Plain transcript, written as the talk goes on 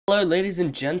Hello ladies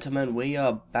and gentlemen, we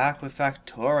are back with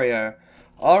Factorio.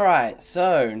 Alright,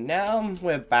 so now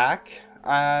we're back.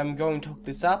 I'm going to hook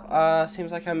this up.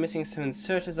 Seems like I'm missing some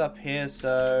inserters up here,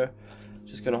 so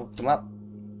just gonna hook them up.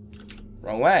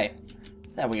 Wrong way.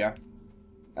 There we go.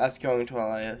 That's going to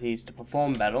allow these to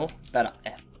perform better.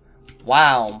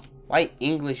 Wow, my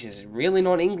English is really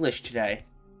not English today.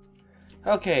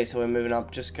 Okay, so we're moving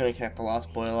up. Just gonna connect the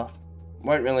last boiler.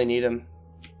 Won't really need them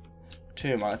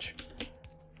too much.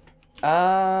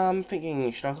 I'm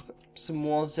thinking, should I hook up some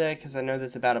walls there? Because I know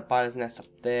there's about a spider's nest up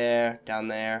there, down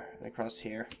there, and across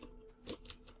here.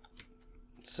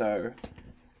 So,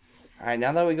 alright,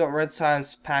 now that we got red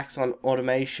science packs on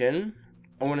automation,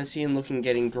 I want to see him looking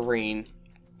getting green.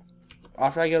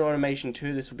 After I get automation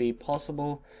 2, this will be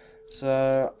possible.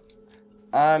 So,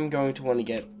 I'm going to want to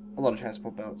get a lot of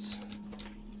transport belts.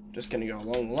 Just going to go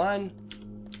along the line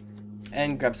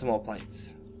and grab some more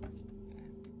plates.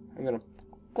 I'm going to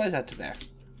close that to there.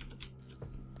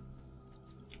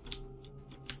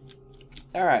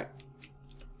 Alright.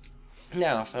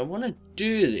 Now, if I want to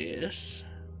do this,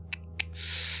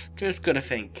 just gotta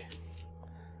think.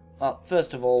 Well,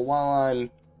 first of all, while I'm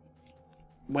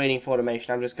waiting for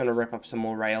automation, I'm just gonna rip up some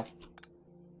more rail.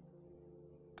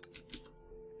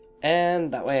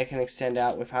 And that way I can extend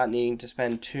out without needing to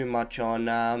spend too much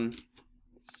on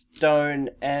stone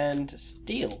and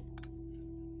steel.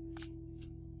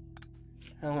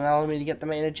 And allowing me to get the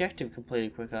main objective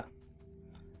completed quicker.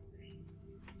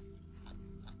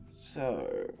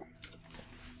 So,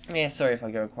 yeah, sorry if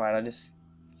I go quiet, I just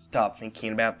start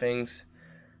thinking about things.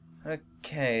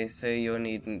 Okay, so you'll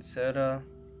need an inserter,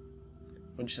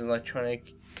 which is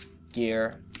electronic,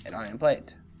 gear, and iron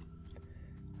plate.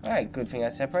 Alright, good thing I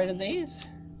separated these.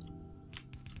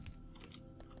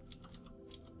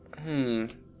 How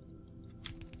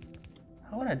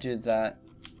would I do that?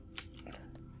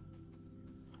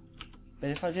 But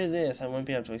if I do this, I won't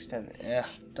be able to extend it. Yeah,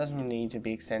 doesn't need to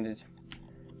be extended.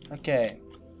 Okay,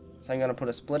 so I'm going to put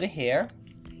a splitter here.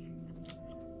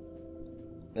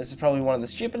 This is probably one of the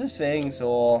stupidest things,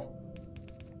 or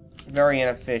very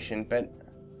inefficient, but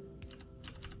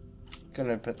going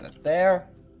to put that there.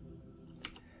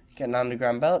 Get an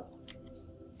underground belt.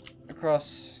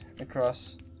 Across,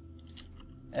 across.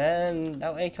 And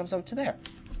that way it comes up to there.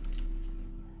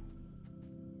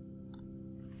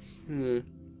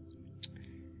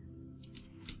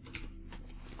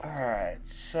 Alright,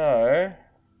 so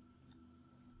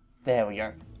there we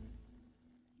go.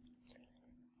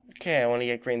 Okay, I want to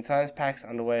get green science packs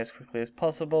underway as quickly as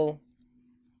possible.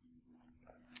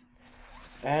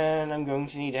 And I'm going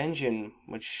to need engine,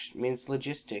 which means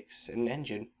logistics and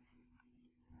engine.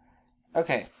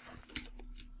 Okay.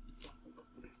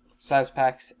 Science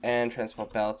packs and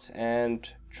transport belts. And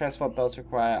transport belts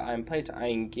require iron plate,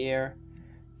 iron gear.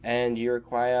 And you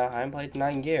require iron plate and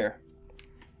iron gear.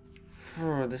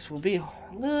 This will be a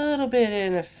little bit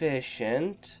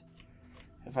inefficient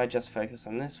if I just focus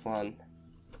on this one.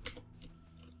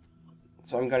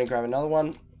 So I'm going to grab another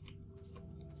one.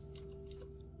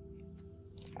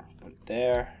 Put it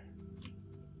there.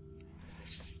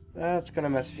 That's going to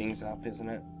mess things up, isn't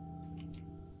it?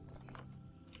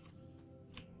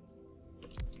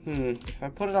 If I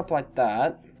put it up like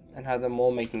that and have them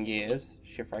all making gears,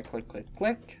 shift right click, click,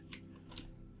 click.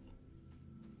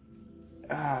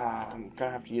 I'm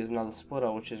gonna have to use another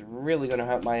splitter, which is really gonna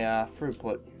hurt my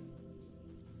throughput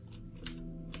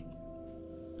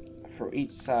for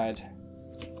each side.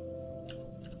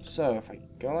 So if I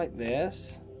go like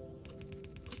this,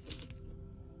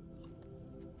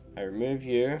 I remove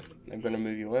you. I'm gonna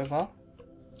move you over,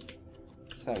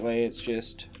 so that way it's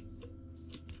just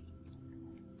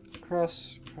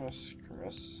cross, cross,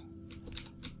 cross.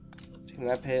 Taking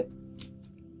that pit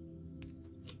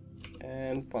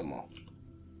and one more.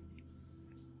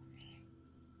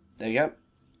 There you go.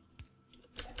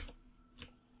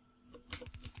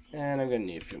 And I'm going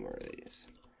to need a few more of these.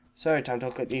 So, time to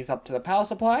hook these up to the power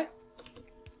supply.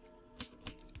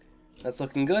 That's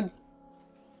looking good.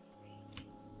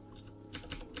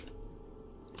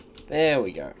 There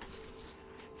we go.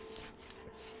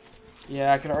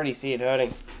 Yeah, I can already see it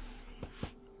hurting.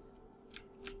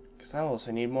 Because I also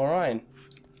need more iron.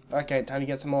 Okay, time to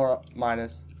get some more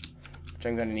miners. Which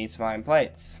I'm going to need some iron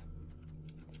plates.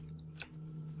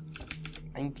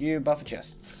 Thank you, buffer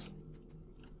chests.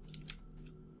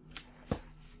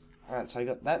 Alright, so I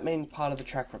got that main part of the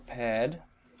track repaired.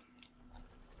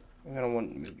 I'm going to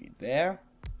want to move you there.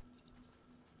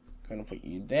 Going to put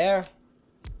you there.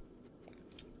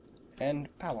 And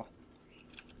power.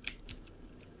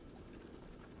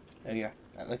 There we go.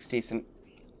 That looks decent.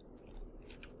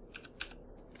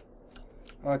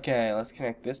 Okay, let's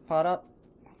connect this part up.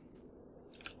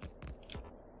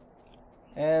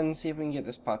 and see if we can get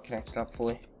this part connected up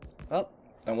fully. Oh,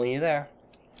 don't want you there.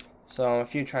 So I'm a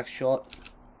few tracks short.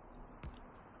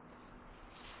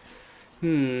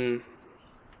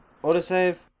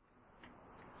 Autosave.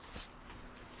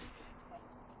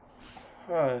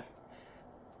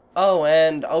 Oh,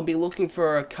 and I'll be looking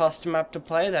for a custom map to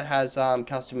play that has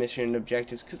custom mission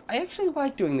objectives, because I actually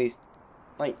like doing these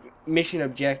like mission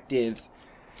objectives.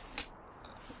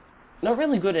 Not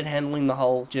really good at handling the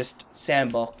whole just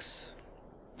sandbox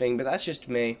thing, but that's just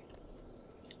me.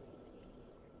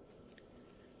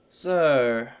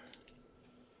 So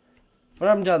when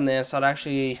I'm done this, I'd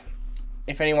actually,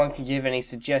 if anyone can give any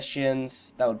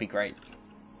suggestions, that would be great.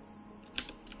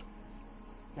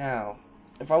 Now,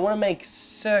 if I want to make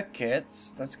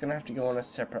circuits, that's going to have to go on a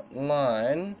separate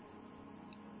line,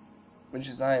 which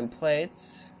is iron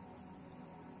plates.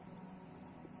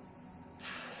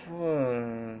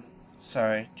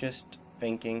 Sorry, just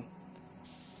thinking.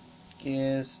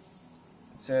 Gears,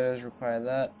 inserters require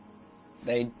that.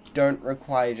 They don't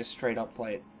require just straight up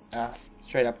plate,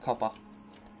 straight up copper.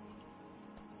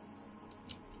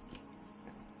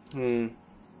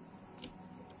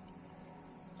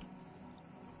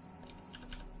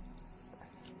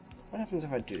 What happens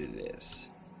if I do this?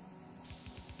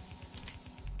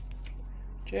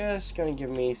 Just gonna give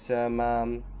me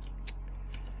some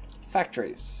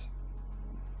factories.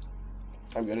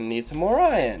 I'm gonna need some more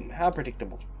iron. How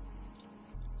predictable.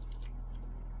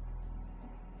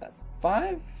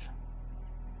 5?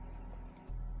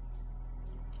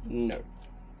 No.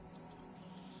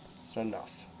 It's not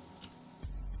enough.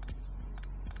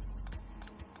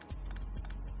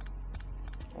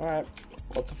 Alright,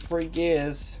 lots of free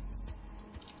gears.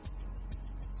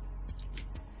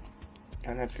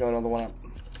 Gonna have to go another one up.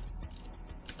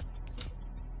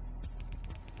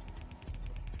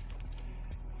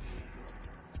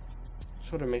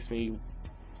 Sort of makes me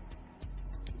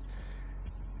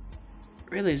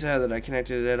really sad that I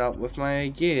connected it up with my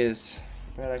gears,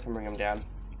 but I can bring them down.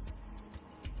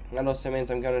 That also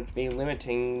means I'm going to be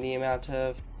limiting the amount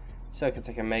of circuits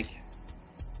I can make.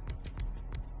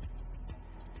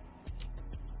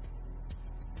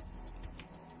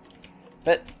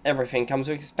 But everything comes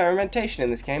with experimentation in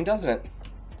this game, doesn't it?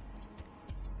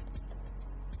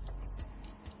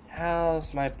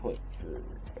 How's my put through?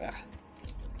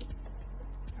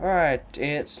 Alright,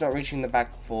 it's not reaching the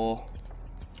back 4.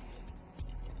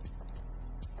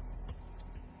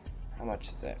 How much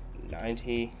is that?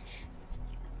 90?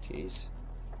 Jeez.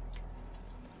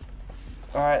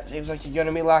 Alright, seems like you're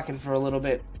gonna be lacking for a little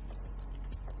bit.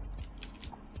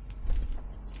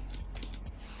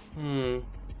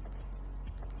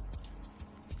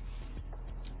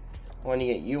 I want to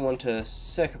get you onto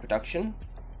circuit production.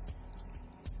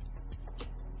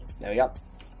 There we go.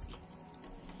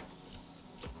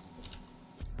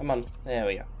 Come on, there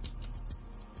we go.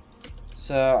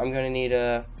 So I'm going to need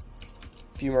a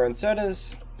few more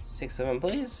inserters. 6 of them,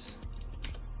 please.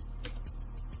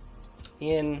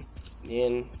 In,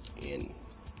 and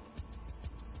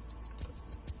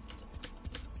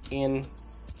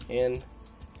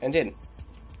in.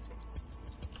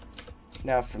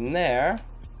 Now from there,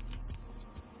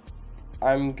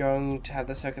 I'm going to have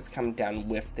the circuits come down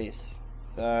with this.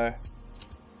 So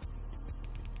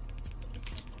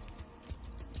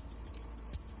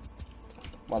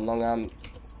one long arm,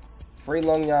 3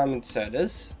 long arm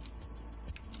inserters.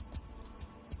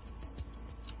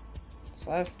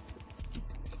 So I've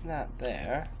that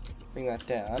there, bring that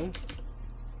down,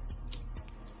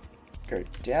 go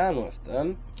down with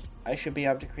them. I should be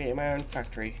able to create my own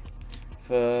factory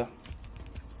for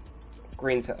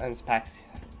green and packs.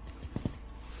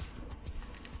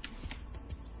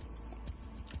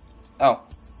 Oh,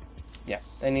 yeah,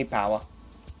 they need power.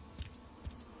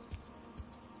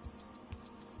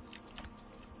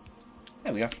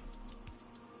 There we go.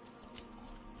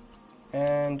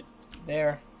 And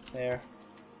there.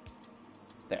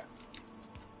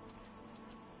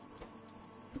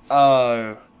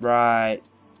 Oh, right.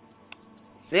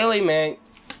 Silly me.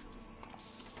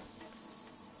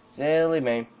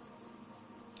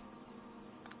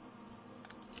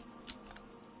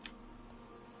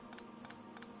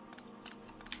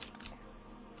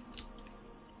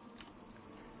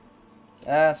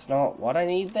 That's not what I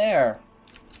need there.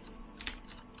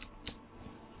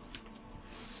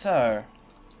 So,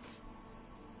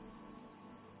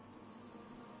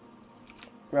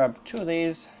 grab 2 of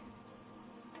these.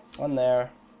 1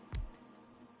 there.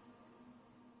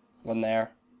 1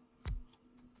 there.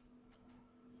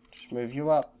 Just move you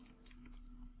up.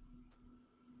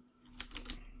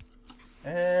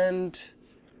 And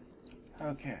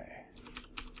okay.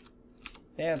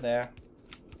 There.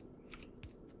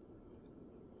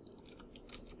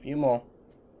 A few more.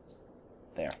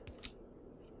 There.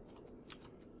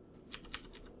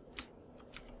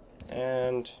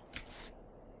 And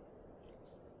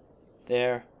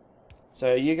there.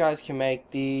 So you guys can make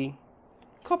the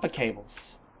copper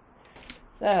cables.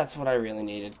 That's what I really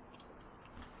needed.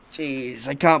 Jeez,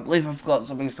 I can't believe I forgot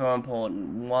something so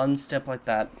important. One step like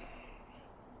that.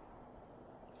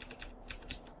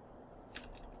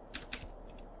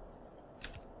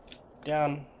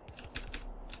 Down.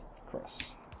 Across.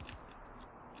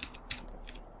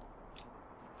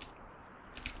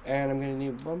 And I'm gonna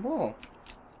need one more.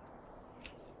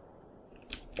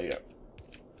 There you go.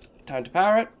 Time to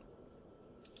power it.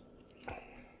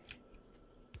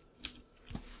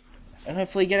 And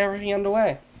hopefully get everything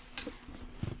underway.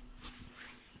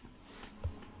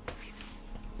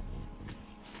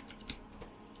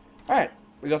 Alright,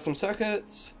 we got some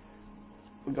circuits,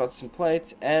 we got some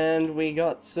plates, and we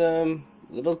got some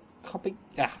little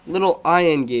little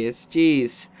iron gears.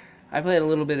 Jeez, I played a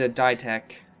little bit of Ditech.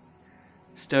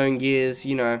 Stone gears,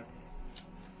 you know,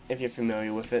 if you're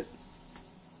familiar with it.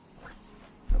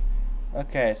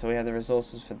 Okay, so we have the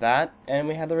resources for that, and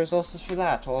we have the resources for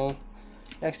that, all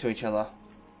next to each other.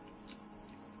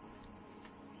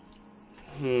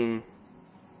 I'm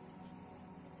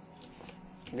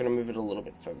gonna move it a little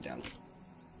bit further down.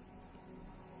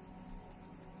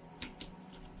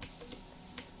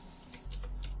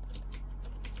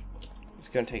 It's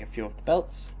gonna take a few of the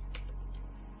belts.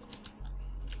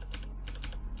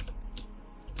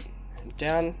 And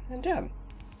down, and down.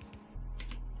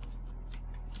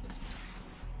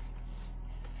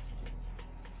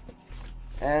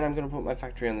 And I'm gonna put my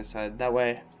factory on this side. That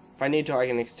way, if I need to, I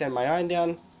can extend my iron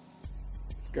down,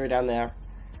 go down there,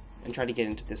 and try to get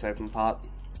into this open part.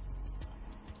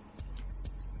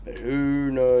 But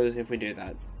who knows if we do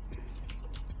that.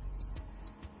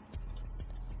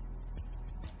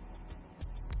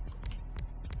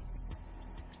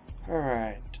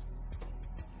 Alright.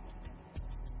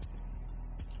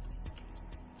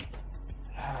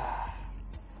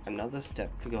 Another step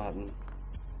forgotten.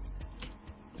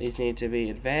 These need to be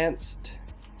advanced.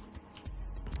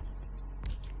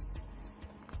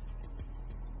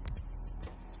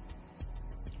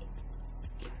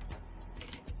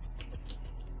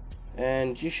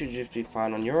 And you should just be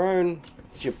fine on your own.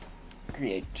 You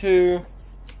create 2.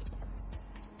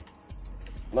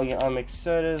 Log your unmixed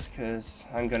sodas, because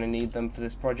I'm going to need them for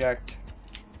this project.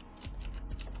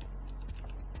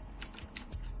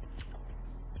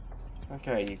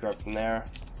 Okay, you grab from there.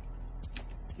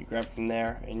 You grab from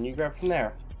there, and you grab from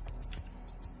there.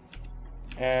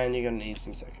 And you're going to need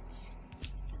some circuits.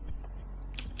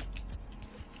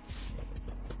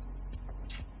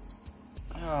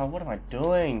 Oh, what am I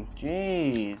doing?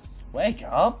 Jeez. Wake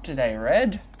up today,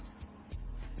 Red.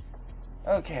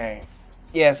 Okay.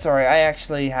 Yeah, sorry, I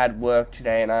actually had work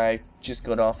today and I just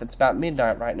got off. It's about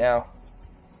midnight right now.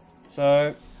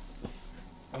 So,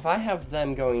 if I have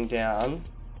them going down,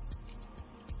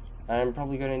 I'm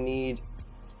probably going to need...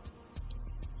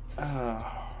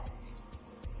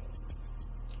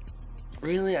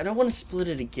 Really? I don't want to split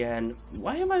it again.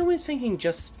 Why am I always thinking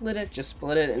just split it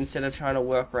instead of trying to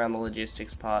work around the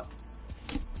logistics part?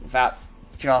 Without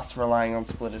just relying on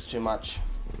splitters too much.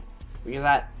 Because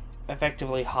that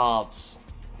effectively halves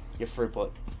your throughput.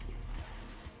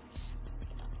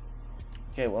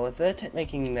 Okay, well if they're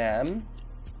making them,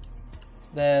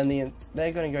 then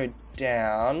they're going to go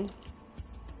down.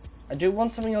 I do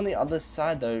want something on the other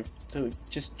side though, so it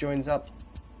just joins up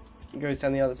and goes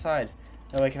down the other side.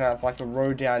 Then we can have like a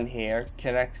road down here,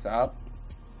 connects up,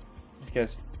 just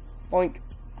goes boink.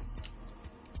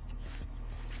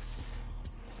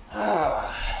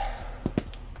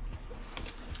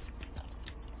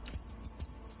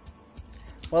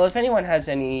 Well, if anyone has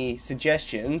any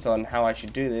suggestions on how I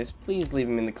should do this, please leave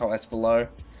them in the comments below.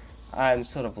 I'm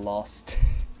sort of lost.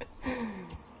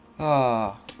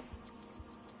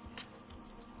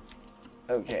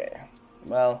 Okay,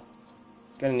 well,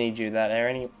 gonna need you there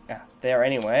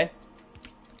anyway.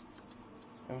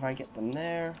 If I get them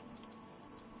there.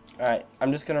 Alright,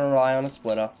 I'm just gonna rely on a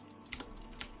splitter.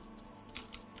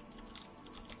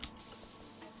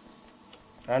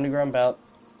 Underground belt.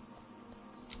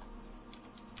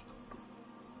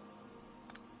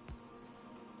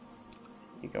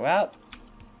 You go out.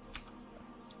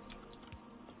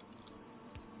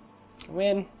 Go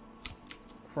in.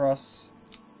 Cross.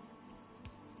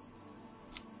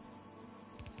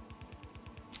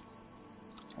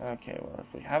 Okay, well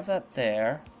if we have that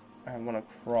there, I want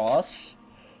to cross.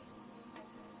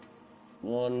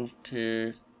 1,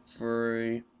 2,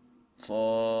 3,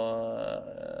 4.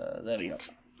 There we go.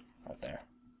 Right there.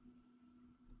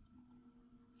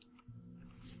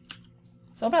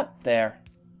 So about there.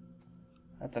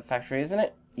 That's a factory, isn't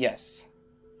it? Yes.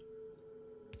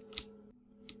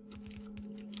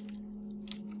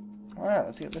 Alright,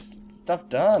 let's get this stuff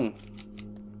done.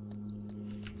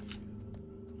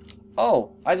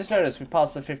 Oh, I just noticed we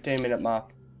passed the 15-minute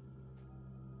mark.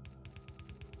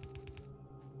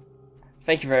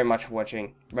 Thank you very much for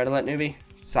watching. Redalertnoobie,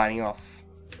 signing off.